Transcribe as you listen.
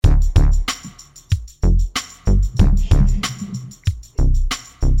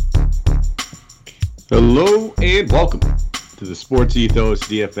Hello and welcome to the Sports Ethos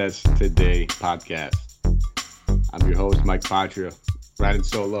DFS Today podcast. I'm your host, Mike Patria, riding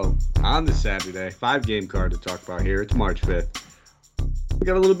solo on this Saturday. 5-game card to talk about here. It's March 5th. We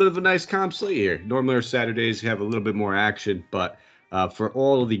got a little bit of a nice comp slate here. Normally our Saturdays have a little bit more action, but for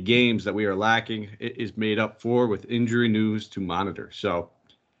all of the games that we are lacking, it is made up for with injury news to monitor. So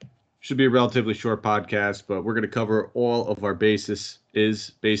should be a relatively short podcast, but we're going to cover all of our bases.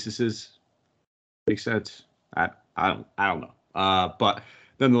 Makes sense? I don't know. But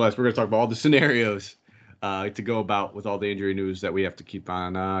nonetheless, we're going to talk about all the scenarios to go about with all the injury news that we have to keep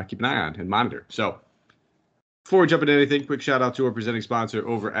an eye on and monitor. So before we jump into anything, quick shout out to our presenting sponsor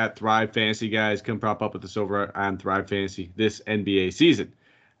over at Thrive Fantasy, guys. Come prop up with us over on Thrive Fantasy this NBA season.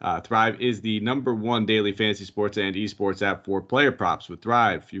 Thrive is the #1 daily fantasy sports and esports app for player props. With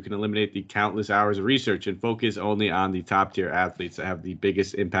Thrive, you can eliminate the countless hours of research and focus only on the top tier athletes that have the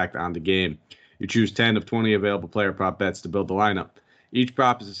biggest impact on the game. You choose 10 of 20 available player prop bets to build the lineup. Each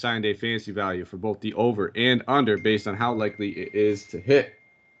prop is assigned a fantasy value for both the over and under based on how likely it is to hit.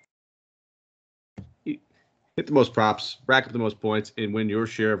 Hit the most props, rack up the most points, and win your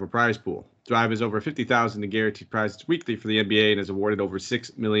share of a prize pool. Thrive has over $50,000 in guaranteed prizes weekly for the NBA and has awarded over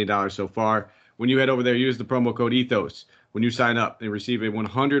 $6 million so far. When you head over there, use the promo code ETHOS when you sign up and receive a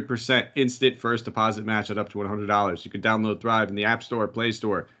 100% instant first deposit match at up to $100. You can download Thrive in the App Store, Play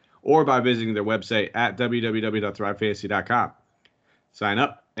Store, or by visiting their website at www.thrivefantasy.com. Sign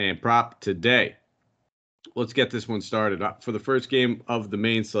up and prop today. Let's get this one started. For the first game of the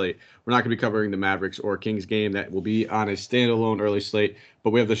main slate, we're not going to be covering the Mavericks or Kings game. That will be on a standalone early slate. But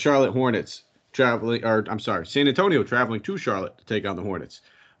we have the Charlotte Hornets San Antonio traveling to Charlotte to take on the Hornets.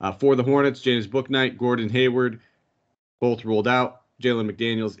 For the Hornets, James Bouknight, Gordon Hayward, both ruled out. Jalen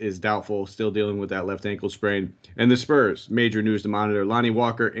McDaniels is doubtful, still dealing with that left ankle sprain. And the Spurs, major news to monitor. Lonnie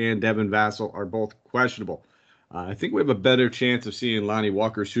Walker and Devin Vassell are both questionable. I think we have a better chance of seeing Lonnie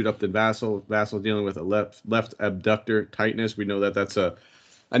Walker suit up than Vassell. Vassell dealing with a left abductor tightness. We know that that's a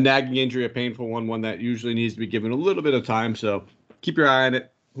nagging injury, a painful one that usually needs to be given a little bit of time. So keep your eye on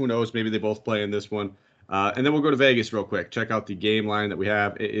it. Who knows? Maybe they both play in this one. And then we'll go to Vegas real quick. Check out the game line that we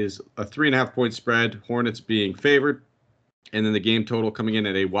have. It is a 3.5-point spread, Hornets being favored. And then the game total coming in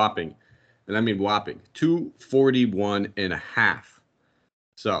at a whopping, 241.5.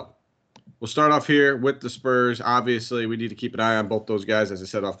 So we'll start off here with the Spurs. Obviously, we need to keep an eye on both those guys, as I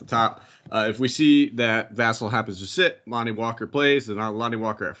said off the top. If we see that Vassell happens to sit, Lonnie Walker plays, then Lonnie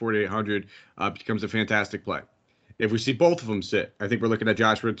Walker at 4,800 becomes a fantastic play. If we see both of them sit, I think we're looking at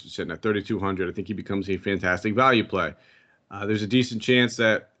Josh Richardson at 3,200. I think he becomes a fantastic value play. There's a decent chance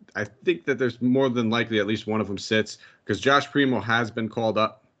that I think that there's more than likely at least one of them sits because Josh Primo has been called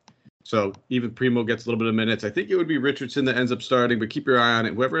up. So even Primo gets a little bit of minutes. I think it would be Richardson that ends up starting, but keep your eye on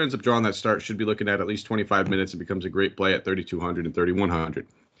it. Whoever ends up drawing that start should be looking at least 25 minutes and becomes a great play at 3,200 and 3,100.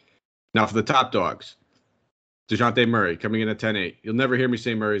 Now for the top dogs, DeJounte Murray coming in at 10.8. You'll never hear me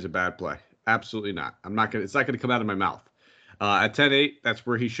say Murray is a bad play. Absolutely not. It's not going to come out of my mouth. At 10.8, that's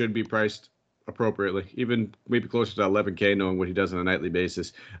where he should be priced appropriately, even maybe closer to 11K, knowing what he does on a nightly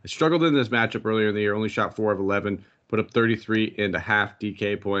basis. I struggled in this matchup earlier in the year, only shot 4 of 11, put up 33.5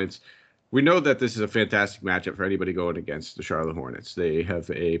 DK points. We know that this is a fantastic matchup for anybody going against the Charlotte Hornets. They have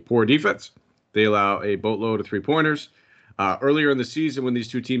a poor defense. They allow a boatload of three-pointers. Earlier in the season, when these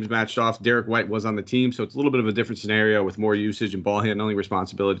two teams matched off, Derek White was on the team, so it's a little bit of a different scenario with more usage and ball handling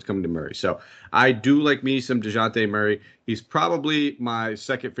responsibilities coming to Murray. So I do like me some DeJounte Murray. He's probably my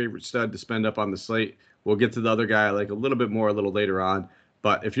second favorite stud to spend up on the slate. We'll get to the other guy I like a little bit more a little later on.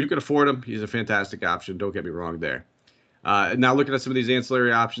 But if you can afford him, he's a fantastic option. Don't get me wrong there. Now looking at some of these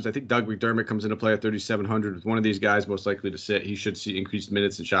ancillary options, I think Doug McDermott comes into play at 3,700 with one of these guys most likely to sit. He should see increased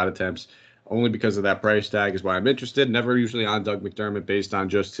minutes and shot attempts. Only because of that price tag is why I'm interested. Never usually on Doug McDermott based on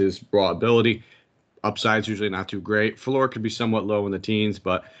just his raw ability. Upside's usually not too great. Floor could be somewhat low in the teens,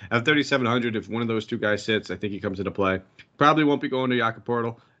 but at 3,700, if one of those two guys sits, I think he comes into play. Probably won't be going to Jakob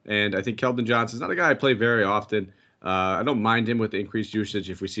Poeltl, and I think Keldon Johnson's not a guy I play very often. I don't mind him with the increased usage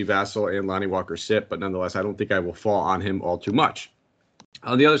if we see Vassell and Lonnie Walker sit, but nonetheless, I don't think I will fall on him all too much.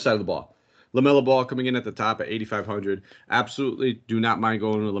 On the other side of the ball, LaMelo Ball coming in at the top at 8,500. Absolutely do not mind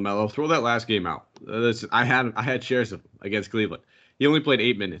going to LaMelo. Throw that last game out. Listen, I had shares of him against Cleveland. He only played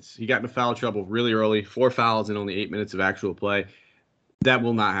 8 minutes. He got into foul trouble really early, 4 fouls in only 8 minutes of actual play. That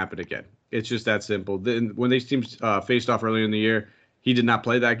will not happen again. It's just that simple. Then when these teams faced off earlier in the year, he did not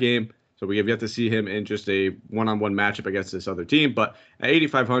play that game. So we have yet to see him in just a one-on-one matchup against this other team. But at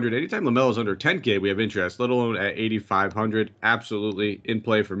 8,500, anytime LaMelo is under 10K, we have interest, let alone at 8,500. Absolutely in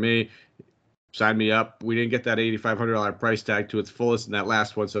play for me. sign me up. We didn't get that $8,500 price tag to its fullest in that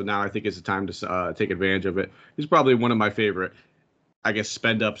last one, so now I think it's the time to take advantage of it. He's probably one of my favorite, I guess,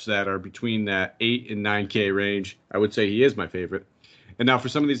 spend ups that are between that 8 and 9K range. I would say he is my favorite. And now for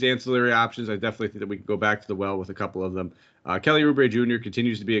some of these ancillary options, I definitely think that we can go back to the well with a couple of them. Kelly Oubre Jr.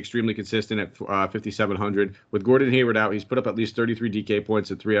 continues to be extremely consistent at 5,700. With Gordon Hayward out, he's put up at least 33 DK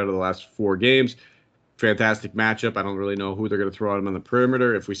points in 3 out of the last 4 games. Fantastic matchup. I don't really know who they're going to throw at him on the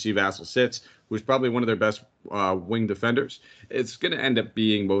perimeter. If we see Vassell sits, who's probably one of their best wing defenders, it's going to end up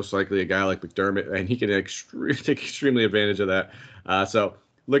being most likely a guy like McDermott, and he can take extremely advantage of that. So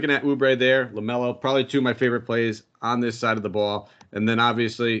looking at Oubre there, LaMelo, probably 2 of my favorite plays on this side of the ball. And then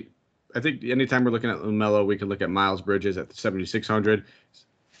obviously, I think anytime we're looking at LaMelo, we can look at Miles Bridges at 7,600. I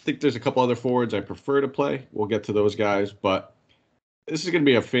think there's a couple other forwards I prefer to play. We'll get to those guys, but this is going to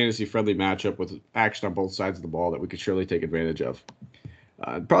be a fantasy-friendly matchup with action on both sides of the ball that we could surely take advantage of.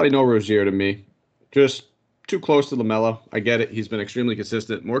 Probably no Rozier to me. Just too close to LaMelo. I get it. He's been extremely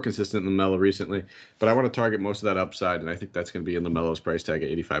consistent, more consistent than LaMelo recently, but I want to target most of that upside, and I think that's going to be in LaMelo's price tag at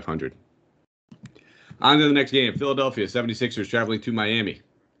 8,500. On to the next game. Philadelphia 76ers traveling to Miami,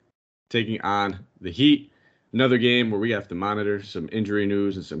 taking on the Heat. Another game where we have to monitor some injury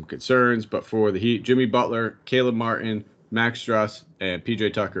news and some concerns, but for the Heat, Jimmy Butler, Caleb Martin, Max Struss, and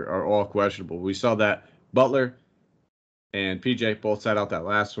PJ Tucker are all questionable. We saw that Butler and PJ both sat out that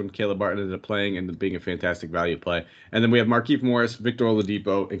last one. Caleb Martin ended up playing and being a fantastic value play. And then we have Markieff Morris, Victor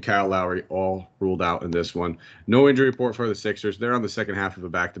Oladipo, and Kyle Lowry all ruled out in this one. No injury report for the Sixers. They're on the second half of a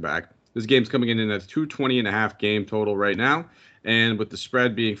back-to-back. This game's coming in at a 220.5 game total right now, and with the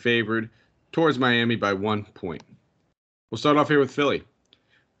spread being favored towards Miami by 1 point. We'll start off here with Philly.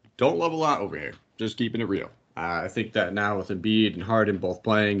 Don't love a lot over here. Just keeping it real. I think that now with Embiid and Harden both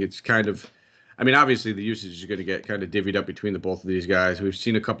playing, it's kind of, I mean, obviously the usage is going to get kind of divvied up between the both of these guys. We've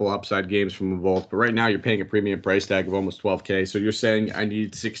seen a couple upside games from them both, but right now you're paying a premium price tag of almost 12K. So you're saying I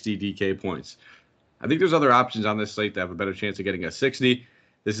need 60 DK points. I think there's other options on this slate that have a better chance of getting a 60.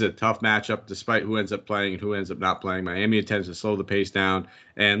 This is a tough matchup, despite who ends up playing and who ends up not playing. Miami tends to slow the pace down.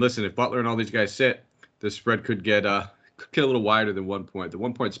 And listen, if Butler and all these guys sit, the spread could get a little wider than 1 point. The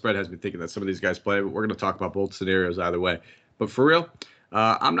 1 point spread has me thinking that some of these guys play, but we're going to talk about both scenarios either way. But for real,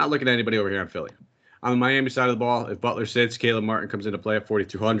 I'm not looking at anybody over here on Philly. On the Miami side of the ball, if Butler sits, Caleb Martin comes into play at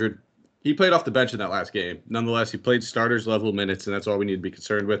 4,200. He played off the bench in that last game. Nonetheless, he played starters level minutes, and that's all we need to be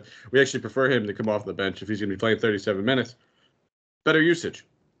concerned with. We actually prefer him to come off the bench if he's going to be playing 37 minutes. Better usage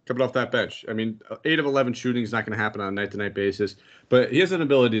coming off that bench. I mean, 8 of 11 shooting is not going to happen on a night-to-night basis, but he has an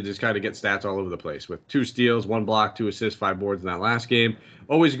ability to just kind of get stats all over the place with 2 steals, 1 block, 2 assists, 5 boards in that last game.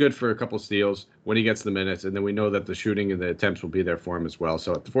 Always good for a couple steals when he gets the minutes, and then we know that the shooting and the attempts will be there for him as well.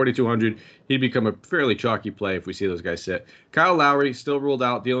 So at the 4,200, he'd become a fairly chalky play if we see those guys sit. Kyle Lowry still ruled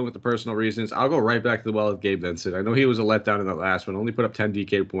out, dealing with the personal reasons. I'll go right back to the well with Gabe Vincent. I know he was a letdown in that last one, only put up 10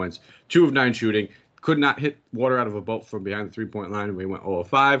 DK points, 2 of 9 shooting, could not hit water out of a boat from behind the three-point line, and we went 0 of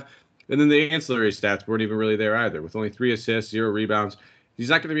 5. And then the ancillary stats weren't even really there either, with only 3 assists, 0 rebounds. He's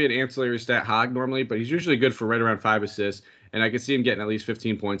not going to be an ancillary stat hog normally, but he's usually good for right around 5 assists, and I could see him getting at least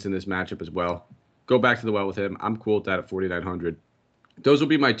 15 points in this matchup as well. Go back to the well with him. I'm cool with that at 4,900. Those will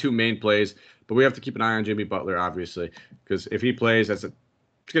be my 2 main plays, but we have to keep an eye on Jimmy Butler, obviously, because if he plays, it's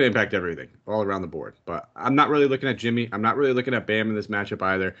going to impact everything all around the board. But I'm not really looking at Jimmy. I'm not really looking at Bam in this matchup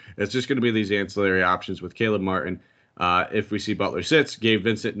either. It's just going to be these ancillary options with Caleb Martin. If we see Butler sits, Gabe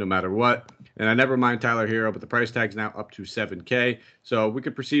Vincent no matter what. And I never mind Tyler Hero, but the price tag's now up to 7K. So we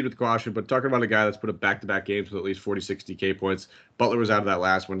could proceed with caution, but talking about a guy that's put up back-to-back games with at least 40, 60K points. Butler was out of that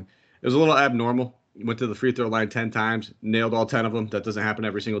last one. It was a little abnormal. Went to the free throw line 10 times, nailed all 10 of them. That doesn't happen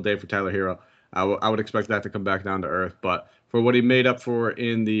every single day for Tyler Hero. I would expect that to come back down to earth. But for what he made up for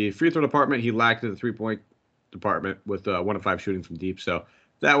in the free throw department, he lacked in the three-point department with 1 of 5 shooting from deep. So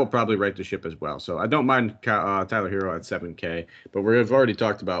that will probably right the ship as well. So I don't mind Tyler Hero at 7K, but we've already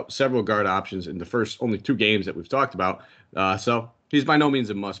talked about several guard options in the first only 2 games that we've talked about. So he's by no means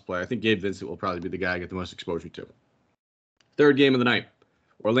a must play. I think Gabe Vincent will probably be the guy I get the most exposure to. Third game of the night,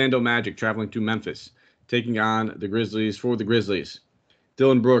 Orlando Magic traveling to Memphis, taking on the Grizzlies for the Grizzlies.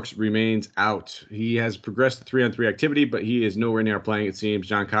 Dylan Brooks remains out. He has progressed to 3-on-3 activity, but he is nowhere near playing, it seems.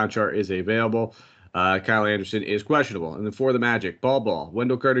 John Conchar is available. Kyle Anderson is questionable. And then for the Magic, Ball,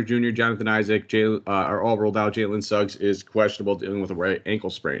 Wendell Carter Jr., Jonathan Isaac are all rolled out. Jalen Suggs is questionable, dealing with a right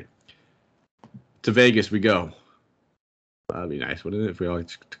ankle sprain. To Vegas we go. That'd be nice, wouldn't it, if we all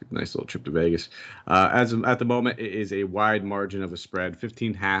took a nice little trip to Vegas. At the moment, it is a wide margin of a spread,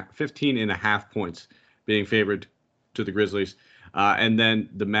 15.5 points being favored to the Grizzlies. And then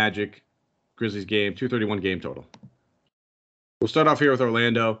the Magic Grizzlies game, 231 game total. We'll start off here with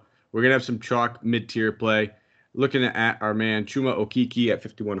Orlando. We're going to have some chalk mid-tier play. Looking at our man Chuma Okeke at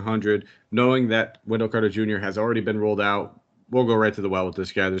 5,100, knowing that Wendell Carter Jr. has already been rolled out. We'll go right to the well with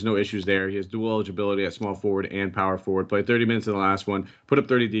this guy. There's no issues there. He has dual eligibility at small forward and power forward. Played 30 minutes in the last one. Put up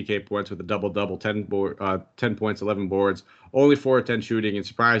 30 DK points with a double-double, 10 points, 11 boards. Only 4 of 10 shooting, and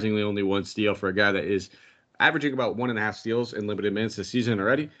surprisingly only 1 steal for a guy that is averaging about 1.5 steals in limited minutes this season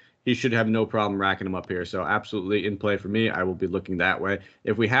already. He should have no problem racking them up here. So absolutely in play for me. I will be looking that way.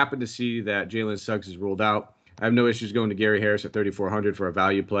 If we happen to see that Jalen Suggs is ruled out, I have no issues going to Gary Harris at 3,400 for a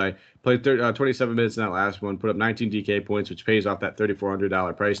value play. Played 27 minutes in that last one, put up 19 DK points, which pays off that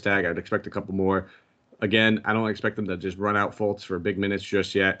 $3,400 price tag. I'd expect a couple more. Again, I don't expect them to just run out Fultz for big minutes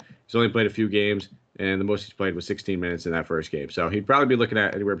just yet. He's only played a few games, and the most he's played was 16 minutes in that first game. So he'd probably be looking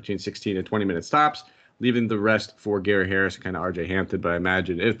at anywhere between 16 and 20 minutes tops, leaving the rest for Gary Harris and kind of RJ Hampton. But I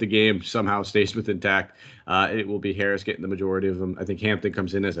imagine if the game somehow stays intact, it will be Harris getting the majority of them. I think Hampton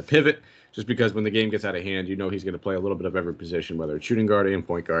comes in as a pivot just because when the game gets out of hand, you know he's going to play a little bit of every position, whether it's shooting guard and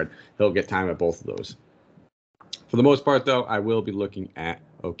point guard. He'll get time at both of those. For the most part, though, I will be looking at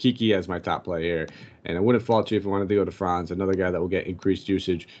Okeke as my top player. And I wouldn't fault you if you wanted to go to Franz, another guy that will get increased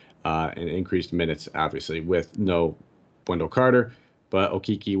usage and increased minutes, obviously, with no Wendell Carter. But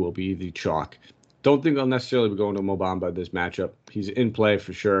Okeke will be the chalk. Don't think I'll necessarily be going to Mo Bamba this matchup. He's in play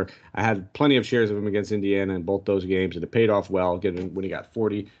for sure. I had plenty of shares of him against Indiana in both those games, and it paid off well, given when he got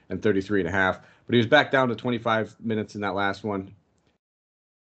 40 and 33.5. But he was back down to 25 minutes in that last one.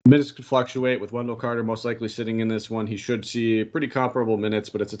 Minutes could fluctuate with Wendell Carter most likely sitting in this one. He should see pretty comparable minutes,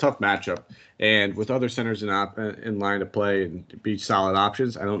 but it's a tough matchup. And with other centers in line to play and be solid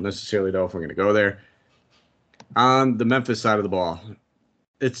options, I don't necessarily know if I'm going to go there. On the Memphis side of the ball,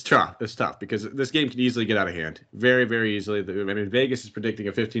 it's tough. It's tough because this game can easily get out of hand. Very, very easily. I mean, Vegas is predicting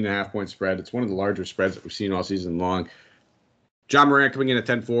a 15.5-point spread. It's one of the larger spreads that we've seen all season long. John Morant coming in at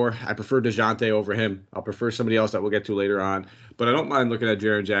 10-4. I prefer DeJounte over him. I'll prefer somebody else that we'll get to later on. But I don't mind looking at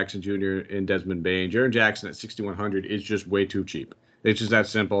Jaren Jackson Jr. and Desmond Bane. Jaren Jackson at 6,100 is just way too cheap. It's just that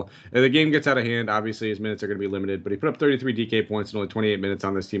simple. If the game gets out of hand, obviously his minutes are going to be limited. But he put up 33 DK points in only 28 minutes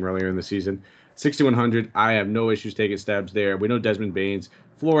on this team earlier in the season. 6,100, I have no issues taking stabs there. We know Desmond Bane's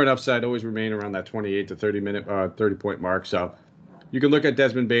floor and upside always remain around that 28 to 30-point mark. So you can look at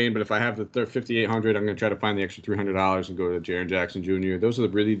Desmond Bane, but if I have the 5,800, I'm going to try to find the extra $300 and go to Jaren Jackson Jr. Those are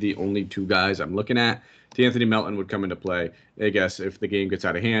really the only two guys I'm looking at. Anthony Melton would come into play, I guess, if the game gets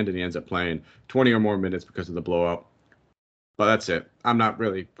out of hand and he ends up playing 20 or more minutes because of the blowout. But that's it. I'm not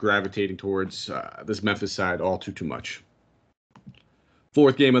really gravitating towards this Memphis side all too much.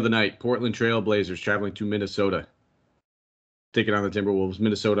 Fourth game of the night, Portland Trail Blazers traveling to Minnesota. Taking on the Timberwolves.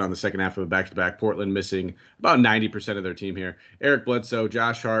 Minnesota on the second half of a back-to-back. Portland missing about 90% of their team here. Eric Bledsoe,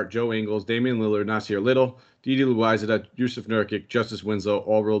 Josh Hart, Joe Ingles, Damian Lillard, Nasir Little, Didi Luizada, Yusuf Nurkic, Justice Winslow,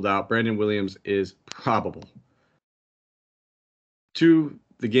 all ruled out. Brandon Williams is probable.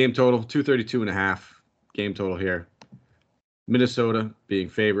 The game total, 232.5 game total here. Minnesota being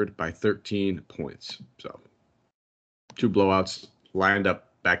favored by 13 points. So 2 blowouts lined up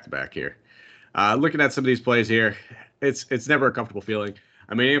back-to-back here. Looking at some of these plays here, it's never a comfortable feeling.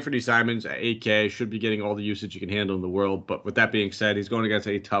 I mean, Anthony Simons at 8K should be getting all the usage you can handle in the world. But with that being said, he's going against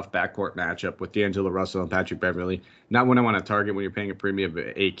a tough backcourt matchup with D'Angelo Russell and Patrick Beverley. Not one I want to target when you're paying a premium of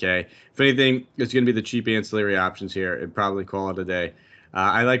 8K. If anything, it's going to be the cheap ancillary options here and probably call it a day.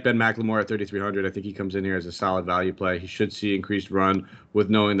 I like Ben McLemore at 3,300. I think he comes in here as a solid value play. He should see increased run with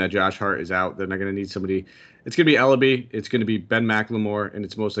knowing that Josh Hart is out. They're not going to need somebody. It's going to be Ellaby. It's going to be Ben McLemore, and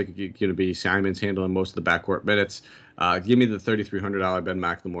it's most likely going to be Simons handling most of the backcourt minutes. Give me the $3,300 Ben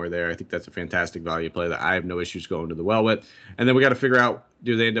McLemore there. I think that's a fantastic value play that I have no issues going to the well with. And then we got to figure out,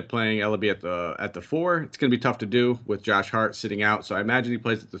 do they end up playing Ellaby at the 4? It's going to be tough to do with Josh Hart sitting out. So I imagine he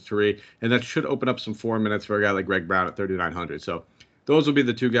plays at the 3, and that should open up some 4 minutes for a guy like Greg Brown at 3,900. So those will be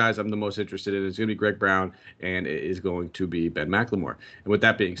the 2 guys I'm the most interested in. It's going to be Greg Brown, and it is going to be Ben McLemore. And with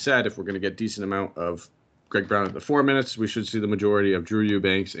that being said, if we're going to get decent amount of Greg Brown at the 4 minutes, we should see the majority of Drew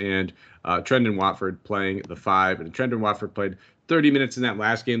Eubanks and Trendon Watford playing the 5. And Trendon Watford played 30 minutes in that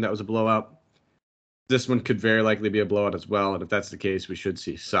last game. That was a blowout. This one could very likely be a blowout as well. And if that's the case, we should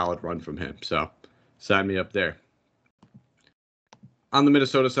see solid run from him. So sign me up there. On the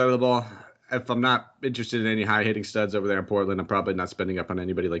Minnesota side of the ball, if I'm not interested in any high-hitting studs over there in Portland, I'm probably not spending up on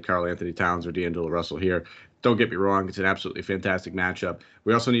anybody like Karl Anthony Towns or D'Angelo Russell here. Don't get me wrong. It's an absolutely fantastic matchup.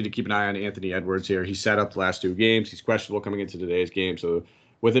 We also need to keep an eye on Anthony Edwards here. He sat up the last 2 games. He's questionable coming into today's game. So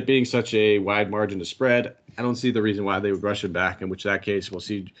with it being such a wide margin to spread, I don't see the reason why they would rush him back, in which that case we'll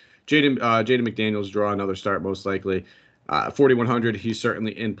see Jaden McDaniels draw another start most likely. 4,100, he's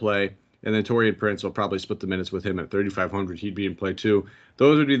certainly in play. And then Torian Prince will probably split the minutes with him at 3,500. He'd be in play too.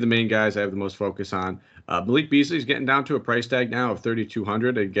 Those would be the main guys I have the most focus on. Malik Beasley's getting down to a price tag now of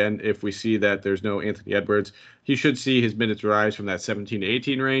 3,200. Again, if we see that there's no Anthony Edwards, he should see his minutes rise from that 17 to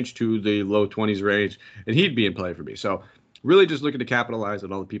 18 range to the low 20s range, and he'd be in play for me. So really just looking to capitalize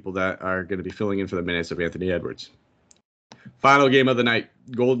on all the people that are going to be filling in for the minutes of Anthony Edwards. Final game of the night,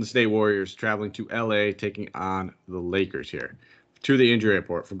 Golden State Warriors traveling to LA, taking on the Lakers here. To the injury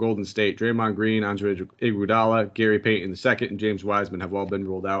report for Golden State, Draymond Green, Andre Iguodala, Gary Payton II, and James Wiseman have all been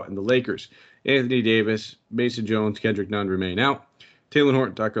ruled out. And the Lakers, Anthony Davis, Mason Jones, Kendrick Nunn remain out. Taylor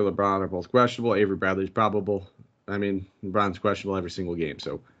Horton Tucker, LeBron are both questionable. Avery Bradley's probable. I mean, LeBron's questionable every single game.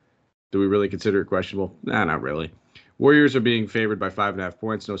 So do we really consider it questionable? Nah, not really. Warriors are being favored by 5.5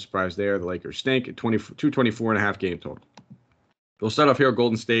 points. No surprise there. The Lakers stink at 224.5 game total. We'll start off here at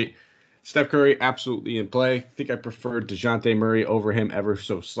Golden State. Steph Curry, absolutely in play. I think I prefer DeJounte Murray over him ever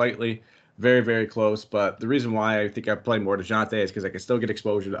so slightly. Very, very close. But the reason why I think I play more DeJounte is because I can still get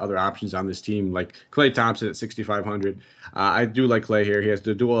exposure to other options on this team, like Klay Thompson at 6,500. I do like Klay here. He has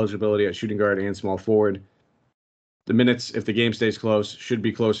the dual eligibility at shooting guard and small forward. The minutes, if the game stays close, should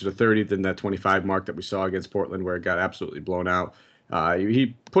be closer to 30 than that 25 mark that we saw against Portland where it got absolutely blown out.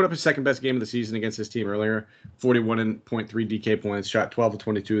 He put up his second best game of the season against his team earlier, 41.3 DK points, shot 12 of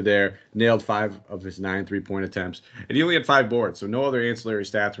 22 there, nailed 5 of his 9 3-point attempts, and he only had 5 boards, so no other ancillary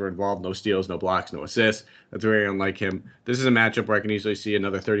stats were involved, no steals, no blocks, no assists. That's very unlike him. This is a matchup where I can easily see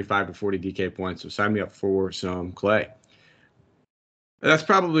another 35 to 40 DK points, so sign me up for some Klay. That's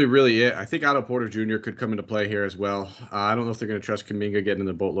probably really it. I think Otto Porter Jr. could come into play here as well. I don't know if they're going to trust Kuminga getting in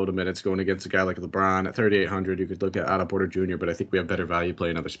the boatload of minutes going against a guy like LeBron. At 3,800, you could look at Otto Porter Jr., but I think we have better value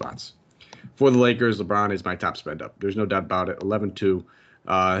play in other spots. For the Lakers, LeBron is my top spend up. There's no doubt about it. 11-2.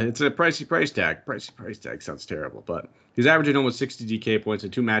 It's a pricey price tag. Pricey price tag sounds terrible, but he's averaging almost 60 DK points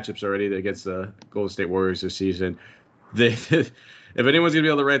in 2 matchups already against the Golden State Warriors this season. If anyone's going to be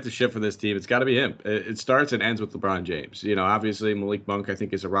able to right the ship for this team, it's got to be him. It starts and ends with LeBron James. You know, obviously, Malik Monk, I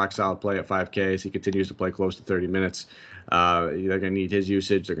think, is a rock-solid play at 5K as he continues to play close to 30 minutes. They're going to need his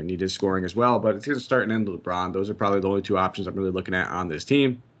usage. They're going to need his scoring as well. But it's going to start and end with LeBron. Those are probably the only 2 options I'm really looking at on this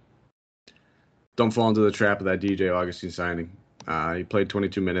team. Don't fall into the trap of that DJ Augustine signing. He played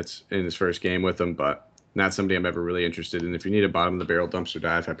 22 minutes in his first game with him, but not somebody I'm ever really interested in. If you need a bottom-of-the-barrel dumpster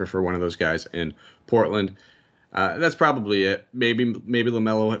dive, I prefer one of those guys in Portland. That's probably it. Maybe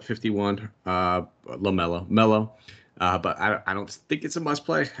LaMelo at 51. Melo. But I don't think it's a must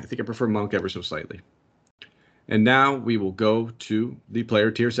play. I think I prefer Monk ever so slightly. And now we will go to the player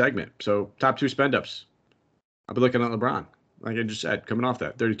tier segment. So top 2 spend ups. I'll be looking at LeBron, like I just said, coming off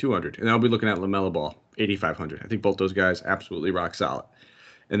that 3,200, and I'll be looking at LaMelo Ball, 8,500. I think both those guys absolutely rock solid.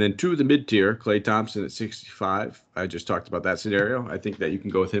 And then to the mid-tier, Klay Thompson at 65. I just talked about that scenario. I think that you can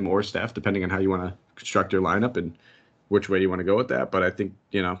go with him or Steph, depending on how you want to construct your lineup and which way you want to go with that. But I think,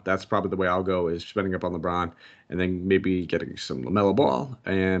 that's probably the way I'll go is spending up on LeBron and then maybe getting some LaMelo Ball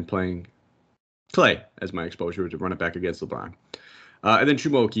and playing Klay as my exposure to run it back against LeBron. And then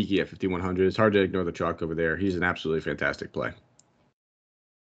Chuma Okeke at 5,100. It's hard to ignore the chalk over there. He's an absolutely fantastic play.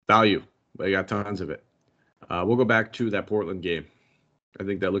 Value. I got tons of it. We'll go back to that Portland game. I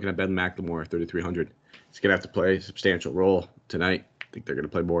think they're looking at Ben McLemore, 3,300. He's going to have to play a substantial role tonight. I think they're going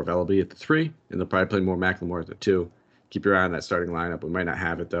to play more of LB at the 3, and they'll probably play more McLemore at the 2. Keep your eye on that starting lineup. We might not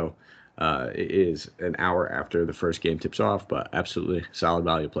have it, though. It is an hour after the first game tips off, but absolutely solid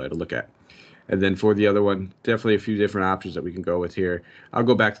value play to look at. And then for the other one, definitely a few different options that we can go with here. I'll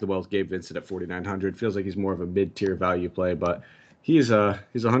go back to the well with Gabe Vincent at 4,900. Feels like he's more of a mid-tier value play, but he's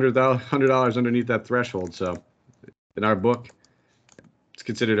 $100 underneath that threshold. So in our book, it's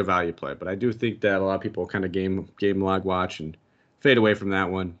considered a value play. But I do think that a lot of people kind of game log watch and fade away from that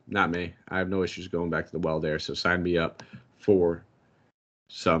one. Not me. I have no issues going back to the well there. So sign me up for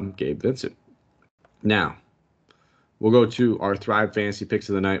some Gabe Vincent. Now, we'll go to our Thrive Fantasy Picks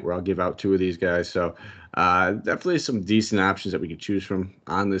of the night where I'll give out 2 of these guys. So definitely some decent options that we could choose from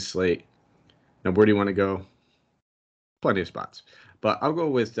on this slate. Now, where do you want to go? Plenty of spots. But I'll go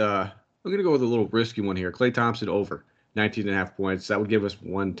with I'm going to go with a little risky one here. Klay Thompson over 19.5 points. That would give us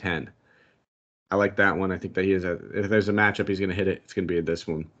 110. I like that one. I think that if there's a matchup he's going to hit it, it's going to be this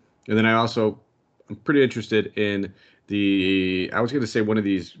one. And then I'm pretty interested in I was going to say one of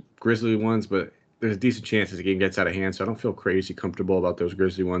these Grizzly ones, but there's a decent chance this game gets out of hand, so I don't feel crazy comfortable about those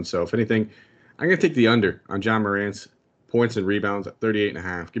Grizzly ones. So if anything, I'm going to take the under on John Morant's points and rebounds at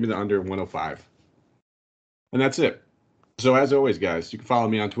 38.5. Give me the under 105. And that's it. So as always, guys, you can follow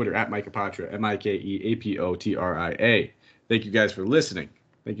me on Twitter at Mike Apotria, MikeApotria. Thank you guys for listening.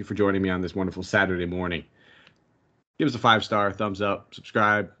 Thank you for joining me on this wonderful Saturday morning. Give us a 5-star, thumbs up,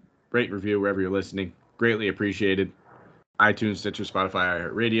 subscribe, rate, review wherever you're listening. Greatly appreciated. iTunes, Stitcher, Spotify,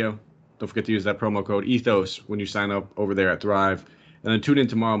 iHeartRadio. Don't forget to use that promo code ETHOS when you sign up over there at Thrive. And then tune in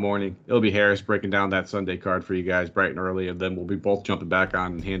tomorrow morning. It'll be Harris breaking down that Sunday card for you guys bright and early. And then we'll be both jumping back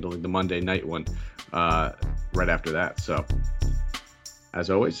on and handling the Monday night one right after that. So, as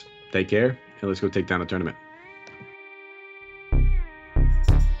always, take care, and let's go take down the tournament.